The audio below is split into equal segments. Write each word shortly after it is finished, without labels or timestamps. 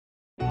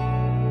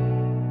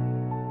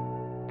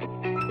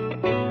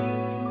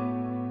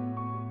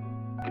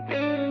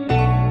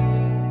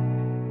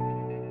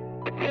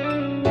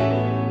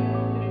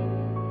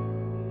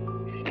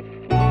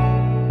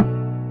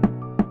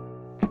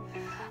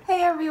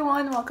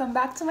everyone, welcome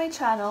back to my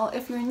channel.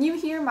 If you're new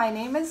here, my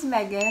name is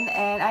Megan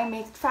and I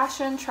make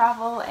fashion,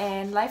 travel,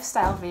 and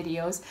lifestyle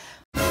videos.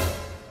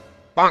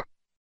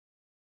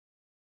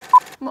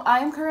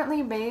 I'm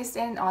currently based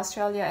in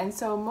Australia, and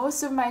so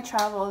most of my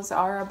travels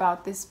are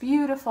about this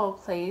beautiful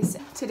place.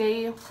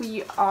 Today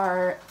we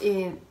are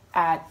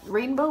at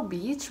Rainbow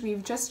Beach.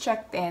 We've just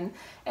checked in,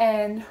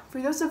 and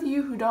for those of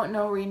you who don't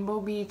know, Rainbow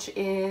Beach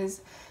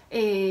is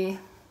a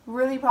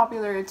really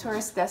popular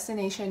tourist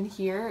destination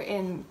here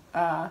in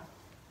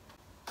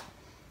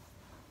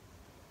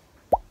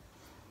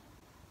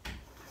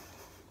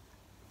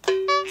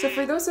So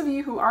for those of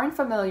you who aren't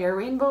familiar,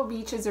 Rainbow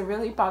Beach is a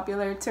really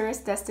popular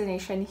tourist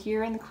destination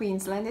here in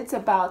Queensland. It's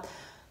about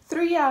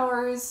 3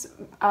 hours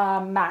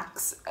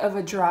max of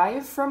a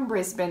drive from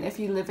Brisbane if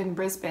you live in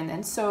Brisbane,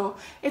 and so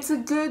it's a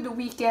good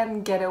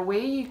weekend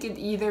getaway. You could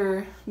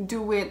either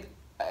do it,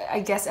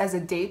 I guess, as a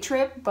day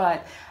trip,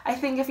 but I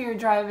think if you're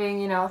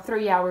driving,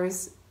 3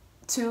 hours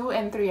to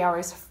and 3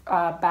 hours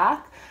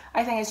back,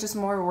 I think it's just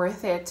more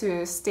worth it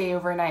to stay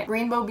overnight.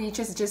 Rainbow Beach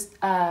is just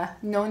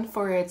known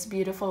for its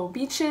beautiful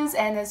beaches,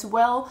 and as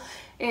well,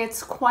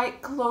 it's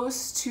quite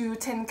close to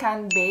Tin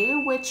Can Bay,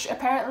 which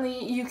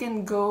apparently you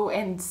can go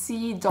and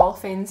see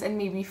dolphins and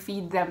maybe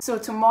feed them. So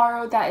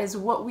tomorrow, that is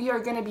what we are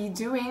going to be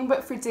doing,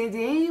 but for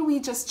today, we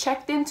just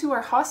checked into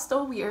our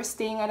hostel. We are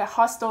staying at a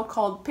hostel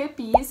called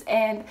Pippi's,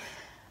 and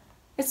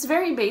it's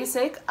very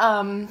basic,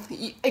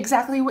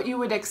 exactly what you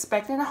would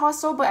expect in a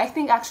hostel, but I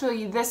think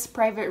actually this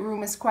private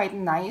room is quite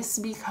nice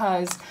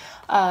because,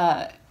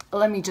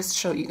 let me just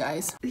show you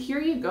guys.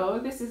 Here you go,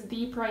 this is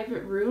the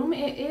private room.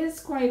 It is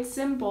quite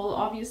simple,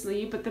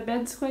 obviously, but the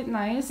bed's quite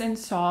nice and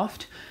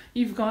soft.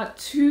 You've got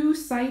 2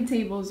 side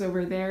tables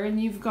over there, and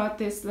you've got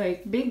this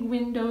like big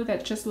window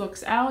that just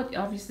looks out.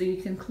 Obviously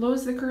you can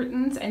close the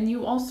curtains, and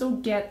you also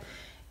get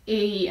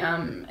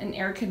an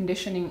air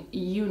conditioning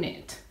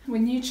unit.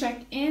 When you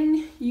check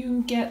in,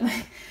 you get,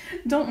 like,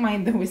 don't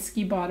mind the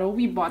whiskey bottle,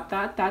 we bought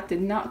that. That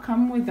did not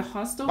come with the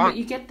hostel, but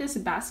you get this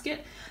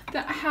basket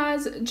that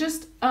has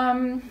just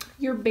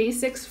your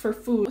basics for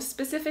food.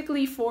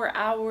 Specifically for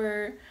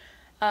our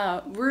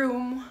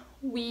room,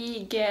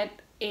 we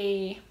get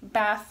a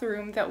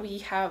bathroom that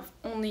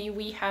only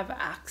we have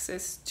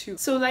access to.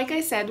 So like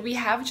I said, we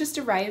have just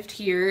arrived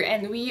here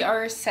and we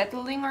are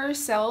settling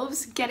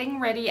ourselves, getting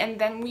ready, and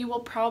then we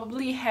will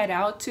probably head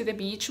out to the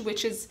beach,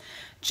 which is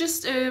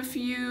just a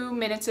few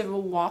minutes of a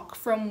walk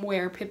from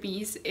where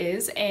Pippi's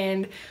is,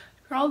 and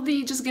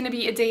probably just gonna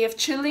be a day of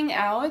chilling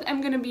out. I'm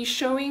gonna be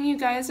showing you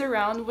guys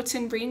around what's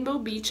in Rainbow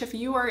Beach if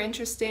you are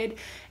interested,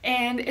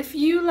 and if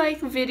you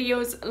like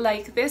videos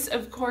like this,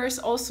 of course,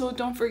 also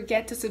don't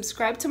forget to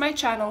subscribe to my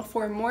channel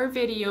for more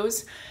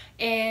videos,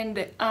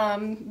 and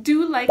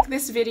do like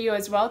this video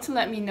as well to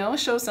let me know,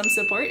 show some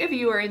support if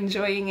you are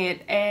enjoying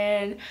it.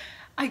 And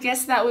I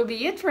guess that would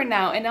be it for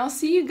now, and I'll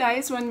see you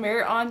guys when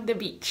we're on the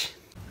beach.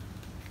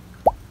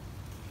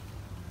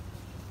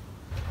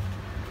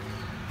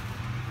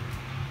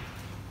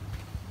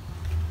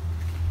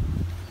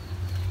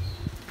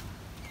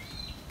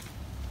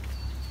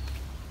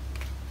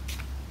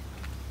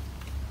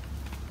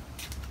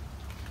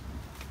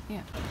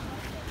 Yeah.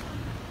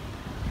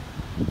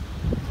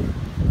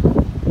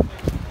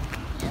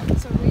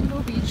 So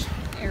Rainbow Beach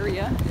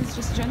area is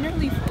just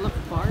generally full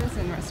of bars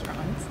and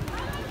restaurants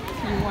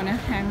if you want to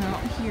hang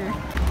out here.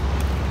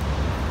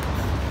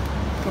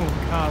 Oh,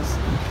 cars.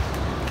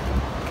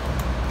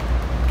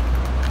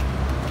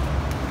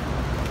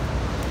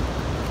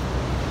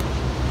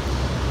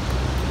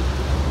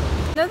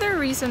 Another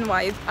reason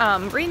why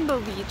Rainbow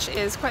Beach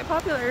is quite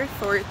popular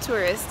for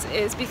tourists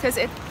is because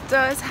it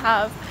does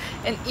have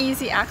an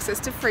easy access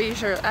to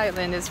Fraser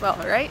Island as well,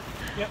 right?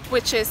 Yep.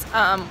 Which is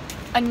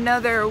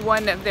another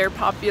one of their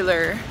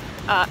popular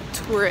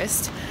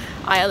tourist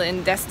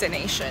island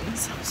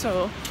destinations.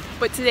 So,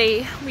 but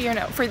today we are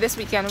not, for this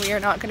weekend, we are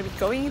not going to be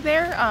going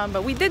there.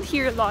 But we did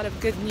hear a lot of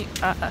good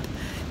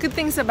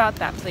things about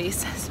that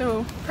place.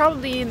 So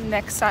probably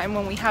next time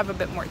when we have a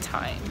bit more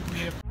time.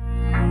 Yep.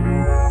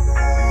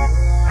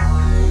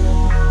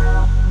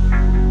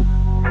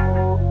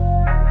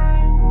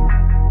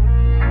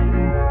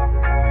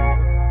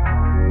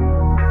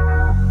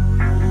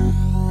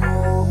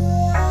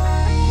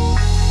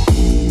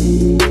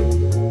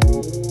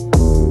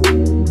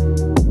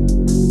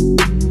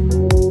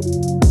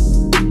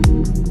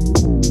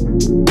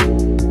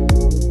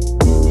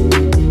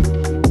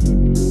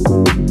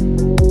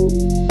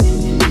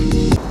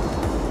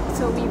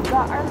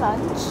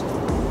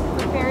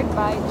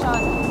 By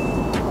John,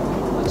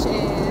 which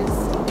is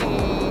a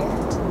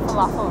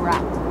falafel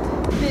wrap.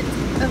 Bit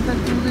of a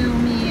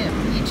gloomy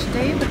beach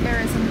day, but there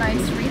is a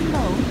nice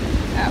rainbow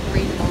at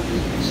Rainbow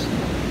Beach.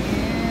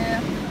 Yeah.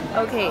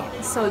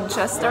 Okay, so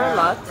just our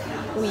luck,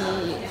 we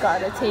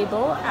got a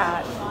table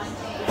at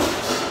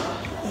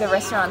the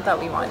restaurant that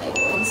we wanted,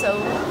 and so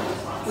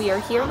we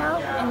are here now,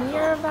 and we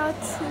are about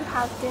to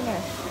have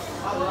dinner.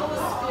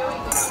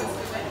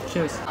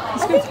 Cheers.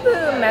 I think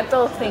the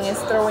metal thing is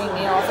throwing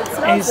me off. It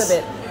smells a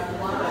bit.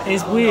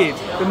 It's weird.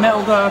 The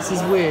metal glass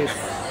is weird.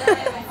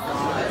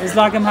 It's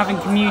like I'm having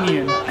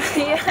communion.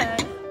 Yeah.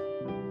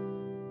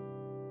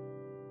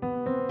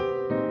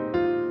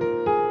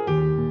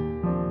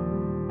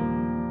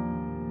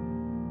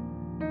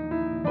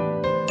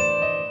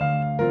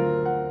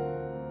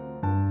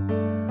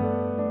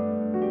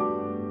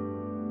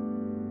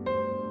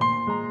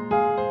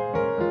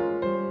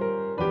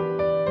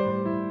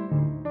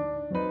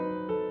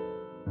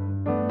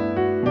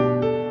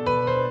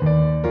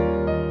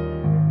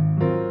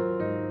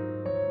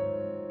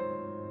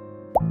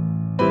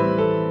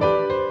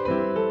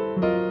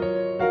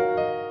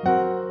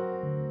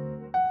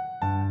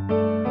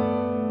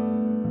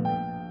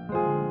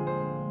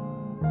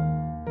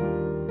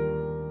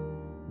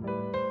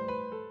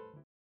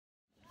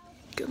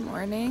 Good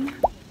morning.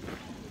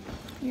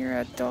 You're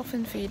at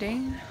dolphin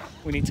feeding.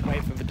 We need to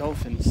wait for the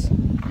dolphins.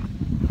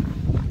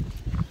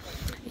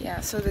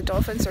 Yeah, so the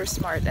dolphins are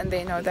smart and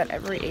they know that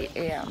every 8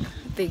 a.m.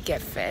 they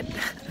get fed.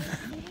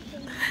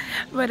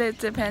 But it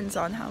depends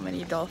on how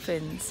many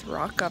dolphins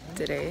rock up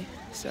today.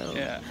 So,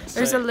 yeah,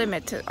 there's a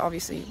limit to,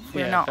 obviously,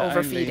 we're not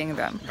overfeeding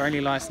them. They're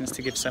only licensed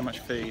to give so much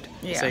food.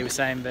 Yeah. So he was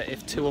saying that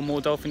if 2 or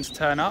more dolphins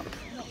turn up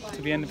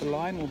to the end of the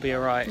line, we'll be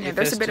alright. Yeah,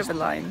 there's a bit of a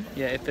line.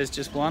 Yeah, if there's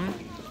just one,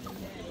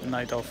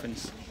 no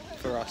dolphins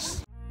for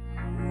us.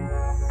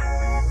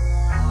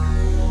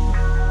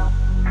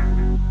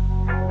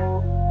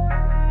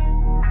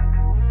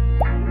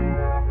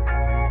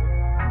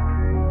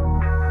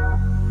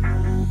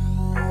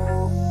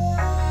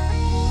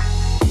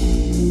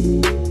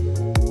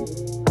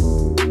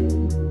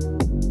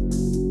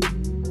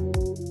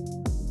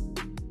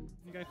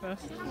 You go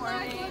first.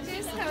 Morning,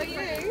 Jess, how are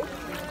you?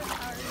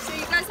 So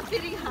you guys are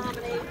feeding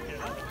Harmony.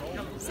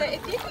 So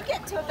if you can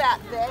get to about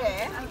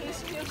there, you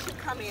should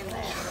come in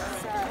there.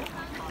 So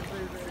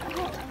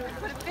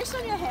put a fish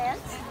on your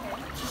hands,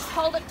 just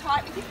hold it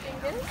tight with your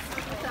fingers,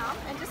 with your thumb,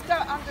 and just go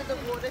under the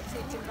water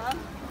to timber.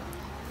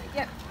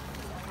 Yep.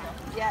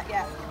 Yeah,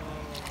 yeah.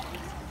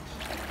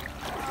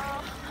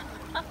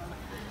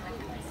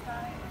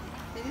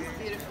 It is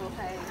beautiful,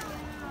 hey.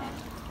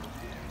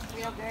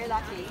 We are very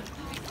lucky.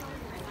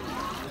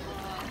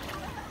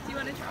 Do you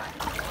want to try?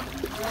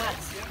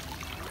 Yes.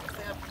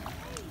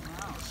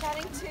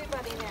 Chatting to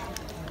buddy now.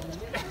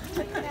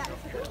 Looking out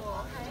for the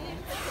wall, hey?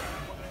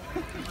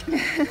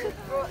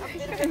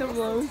 Kind of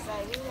low. Baby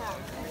now.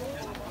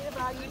 A bit of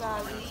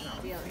argy-bargy.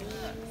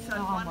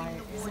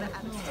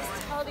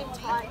 Just hold him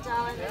tight,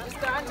 darling. Just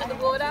go under the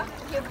water.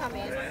 He'll come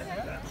in.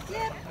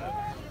 Yep.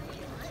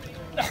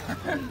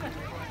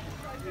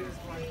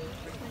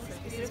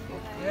 Beautiful,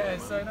 hey? Yeah,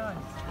 it's so nice.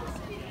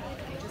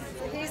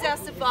 He's our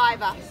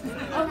survivor.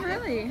 Oh,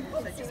 really?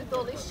 With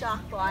all these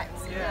shark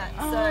bites and that.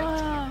 Oh.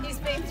 So he's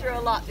been through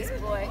a lot, this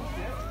boy.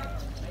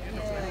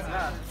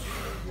 Yeah.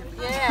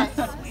 Yes.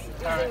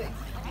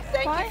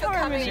 Thank you for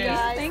coming,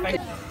 guys. Thank you.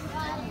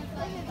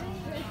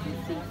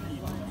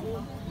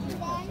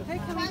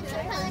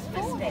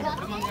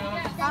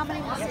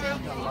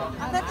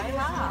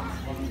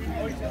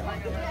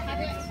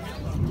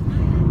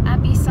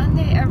 Happy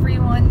Sunday,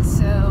 everyone.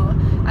 So,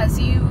 as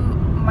you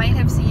might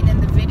have seen in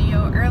the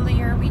video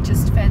earlier, we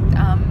just fed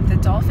the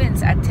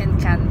dolphins at Tin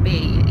Can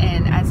Bay,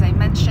 and as I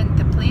mentioned,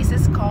 the place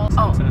is called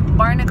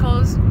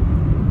Barnacles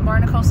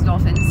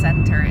Dolphin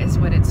Center is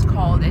what it's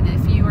called. And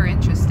if you are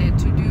interested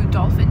to do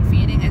dolphin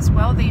feeding as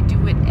well, they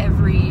do it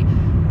every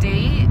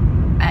day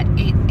at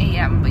 8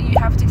 a.m. but you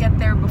have to get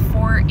there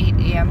before 8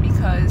 a.m.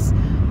 because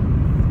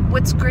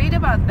what's great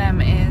about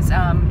them is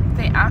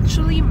they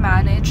actually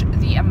manage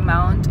the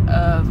amount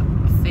of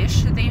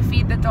fish they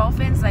feed the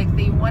dolphins. Like,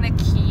 they want to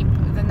keep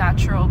the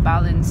natural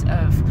balance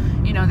of,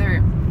 you know,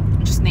 they're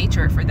just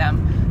nature for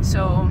them,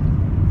 so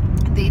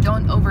they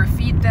don't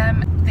overfeed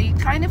them. They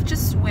kind of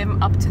just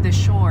swim up to the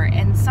shore,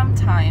 and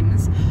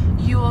sometimes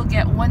you will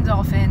get 1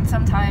 dolphin,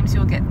 sometimes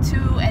you'll get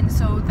 2, and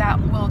so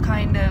that will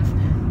kind of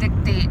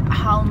dictate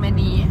how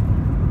many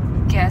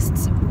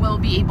guests will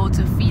be able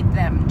to feed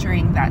them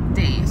during that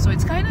day. So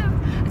it's kind of,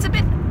 it's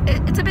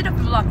a bit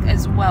of luck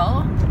as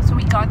well. So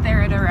we got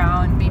there at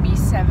around maybe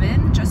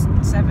 7, just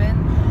 7,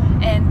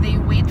 and they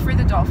wait for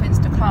the dolphins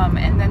to come,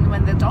 and then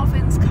when the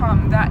dolphins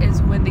come, that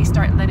is when they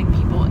start letting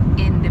people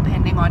in,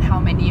 depending on how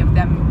many of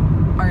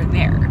them are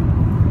there.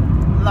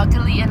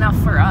 Luckily enough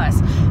for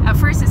us, at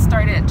first it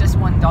started at just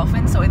 1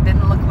 dolphin, so it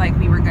didn't look like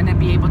we were going to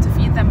be able to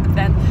feed them, but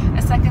then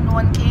a second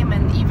one came,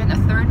 and even a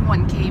third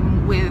one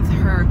came with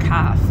her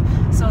calf.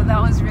 So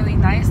that was really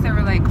nice. There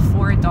were like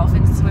 4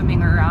 dolphins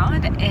swimming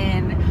around,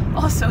 and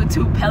also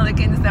 2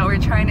 pelicans that were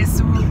trying to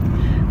swoop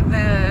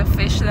the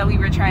fish that we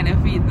were trying to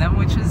feed them,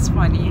 which was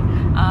funny.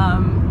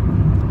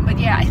 But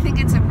yeah, I think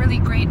it's a really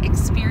great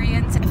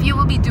experience. If you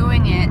will be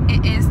doing it,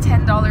 it is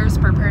 $10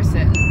 per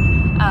person.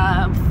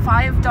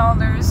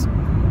 $5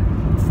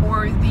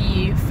 for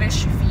the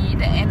fish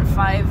feed, and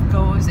 5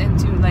 goes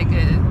into like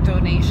a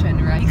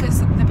donation, right?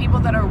 Because the people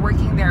that are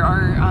working there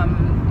are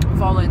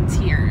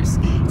volunteers.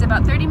 It's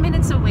about 30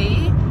 minutes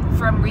away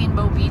from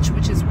Rainbow Beach,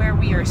 which is where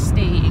we are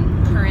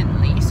staying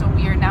currently. So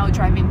we are now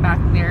driving back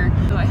there.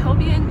 So I hope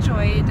you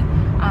enjoyed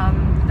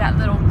that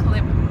little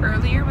clip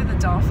earlier with the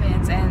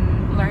dolphins,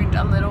 and learned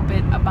a little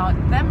bit about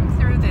them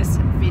through this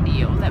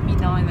video. Let me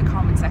know in the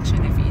comment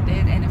section if you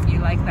did and if you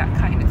like that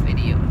kind of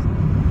videos.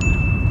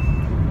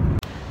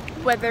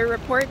 Weather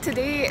report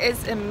today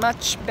is a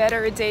much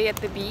better day at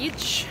the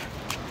beach.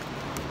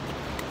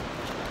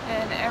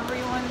 And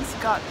everyone's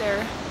got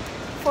their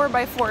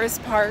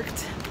 4x4s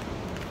parked.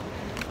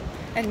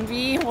 And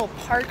we will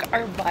park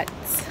our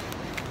butts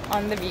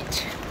on the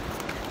beach.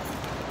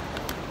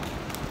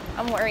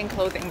 I'm wearing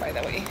clothing, by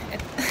the way.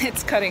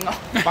 It's cutting off.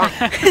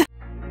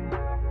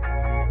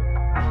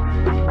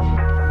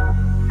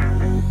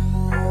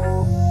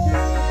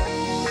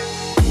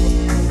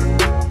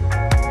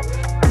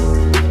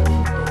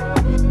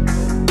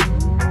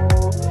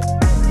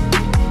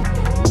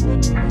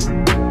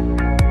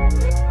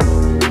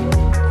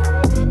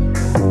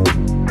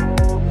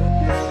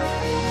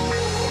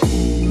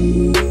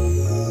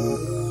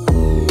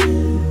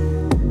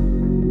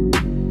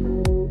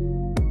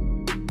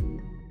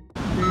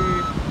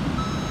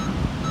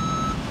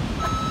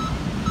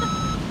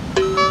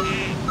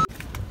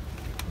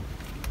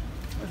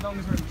 As long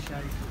as we're in the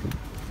shade.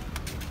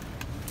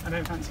 I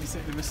don't fancy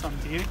sitting in the sun,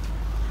 do you?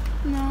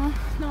 No,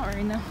 not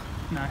right now.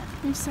 No.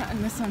 We've sat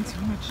in the sun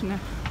too much now.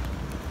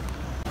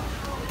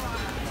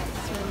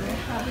 So we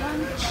have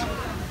lunch.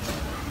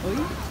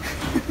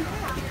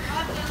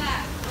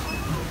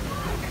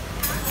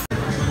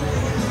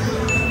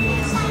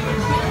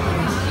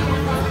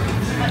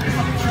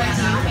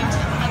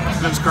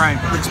 Looks great.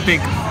 Looks big.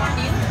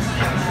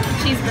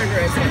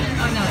 Cheeseburger, is it?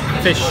 Oh no.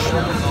 Fish.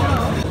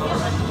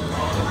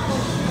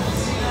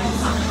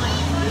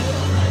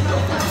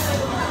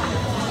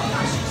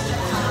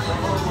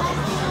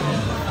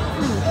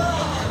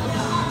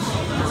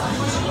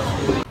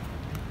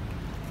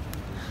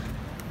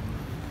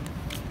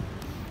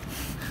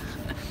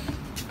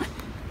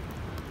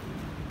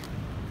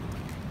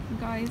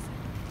 Guys,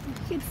 you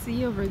can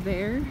see over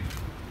there,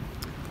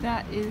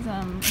 that is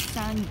a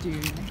sand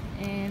dune,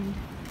 and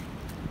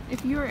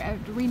if you're at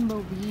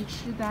Rainbow Beach,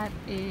 that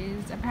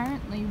is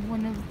apparently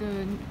one of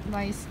the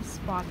nice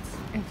spots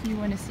if you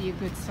want to see a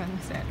good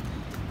sunset.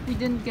 We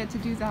didn't get to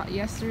do that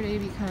yesterday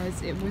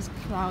because it was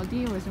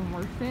cloudy, it wasn't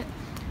worth it.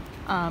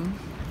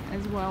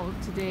 As well,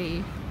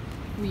 today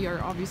we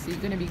are obviously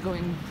going to be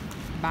going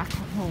back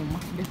home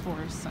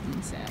before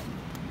sunset.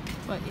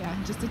 But yeah,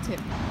 just a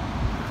tip.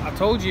 I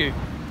told you.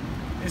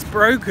 It's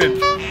broken.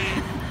 I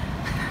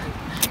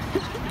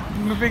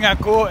think I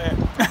caught it.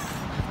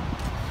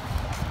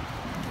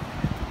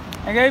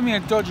 They gave me a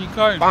dodgy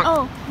cone.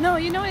 Oh, no,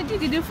 you know what you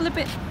could do? Flip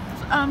it.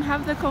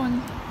 Have the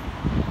cone.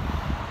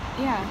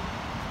 Yeah.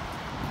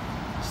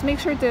 Just make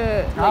sure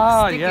to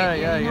like stick it.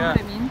 You know what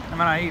I mean? And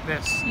when I eat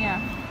this.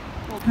 Yeah.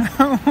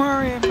 Don't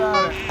worry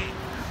about it.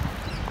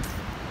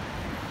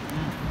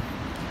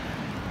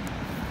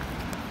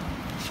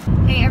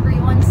 Hey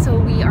everyone, so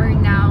we are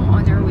now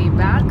on our way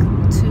back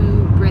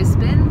to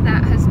Brisbane.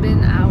 That has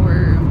been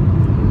our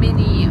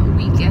mini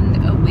weekend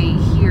away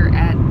here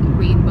at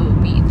Rainbow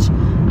Beach.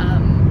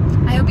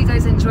 I hope you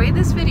guys enjoyed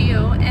this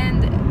video,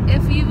 and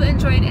if you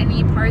enjoyed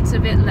any parts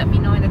of it, let me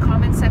know in the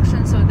comment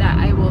section so that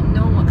I will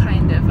know what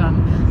kind of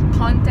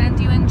content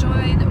you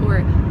enjoyed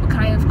or what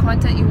kind of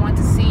content you want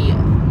to see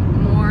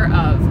more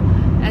of.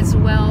 As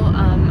well,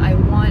 I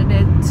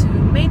wanted to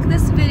make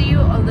this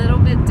video a little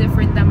bit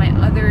different than my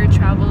other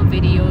travel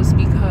videos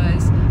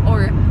because,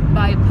 or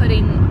by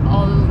putting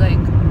all like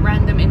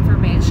random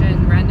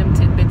information, random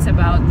tidbits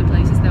about the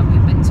places that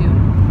we've been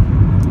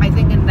to. I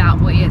think in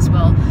that way as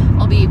well,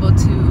 I'll be able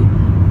to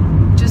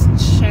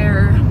just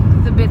share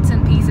the bits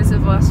and pieces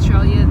of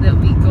Australia that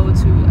we go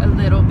to a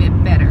little bit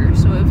better.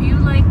 So if you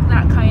like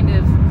that kind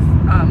of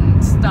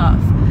stuff,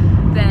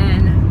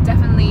 then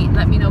definitely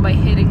let me know by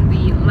hitting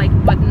the like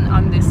button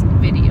on this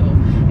video.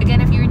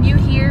 Again, if you're new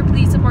here,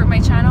 please support my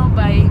channel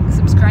by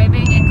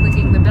subscribing and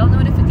clicking the bell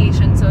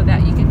notification so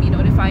that you can be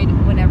notified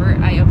whenever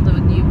I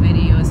upload new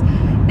videos.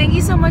 Thank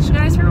you so much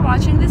guys for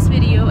watching this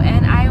video,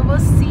 and I will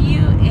see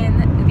you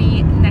in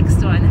the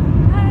next one.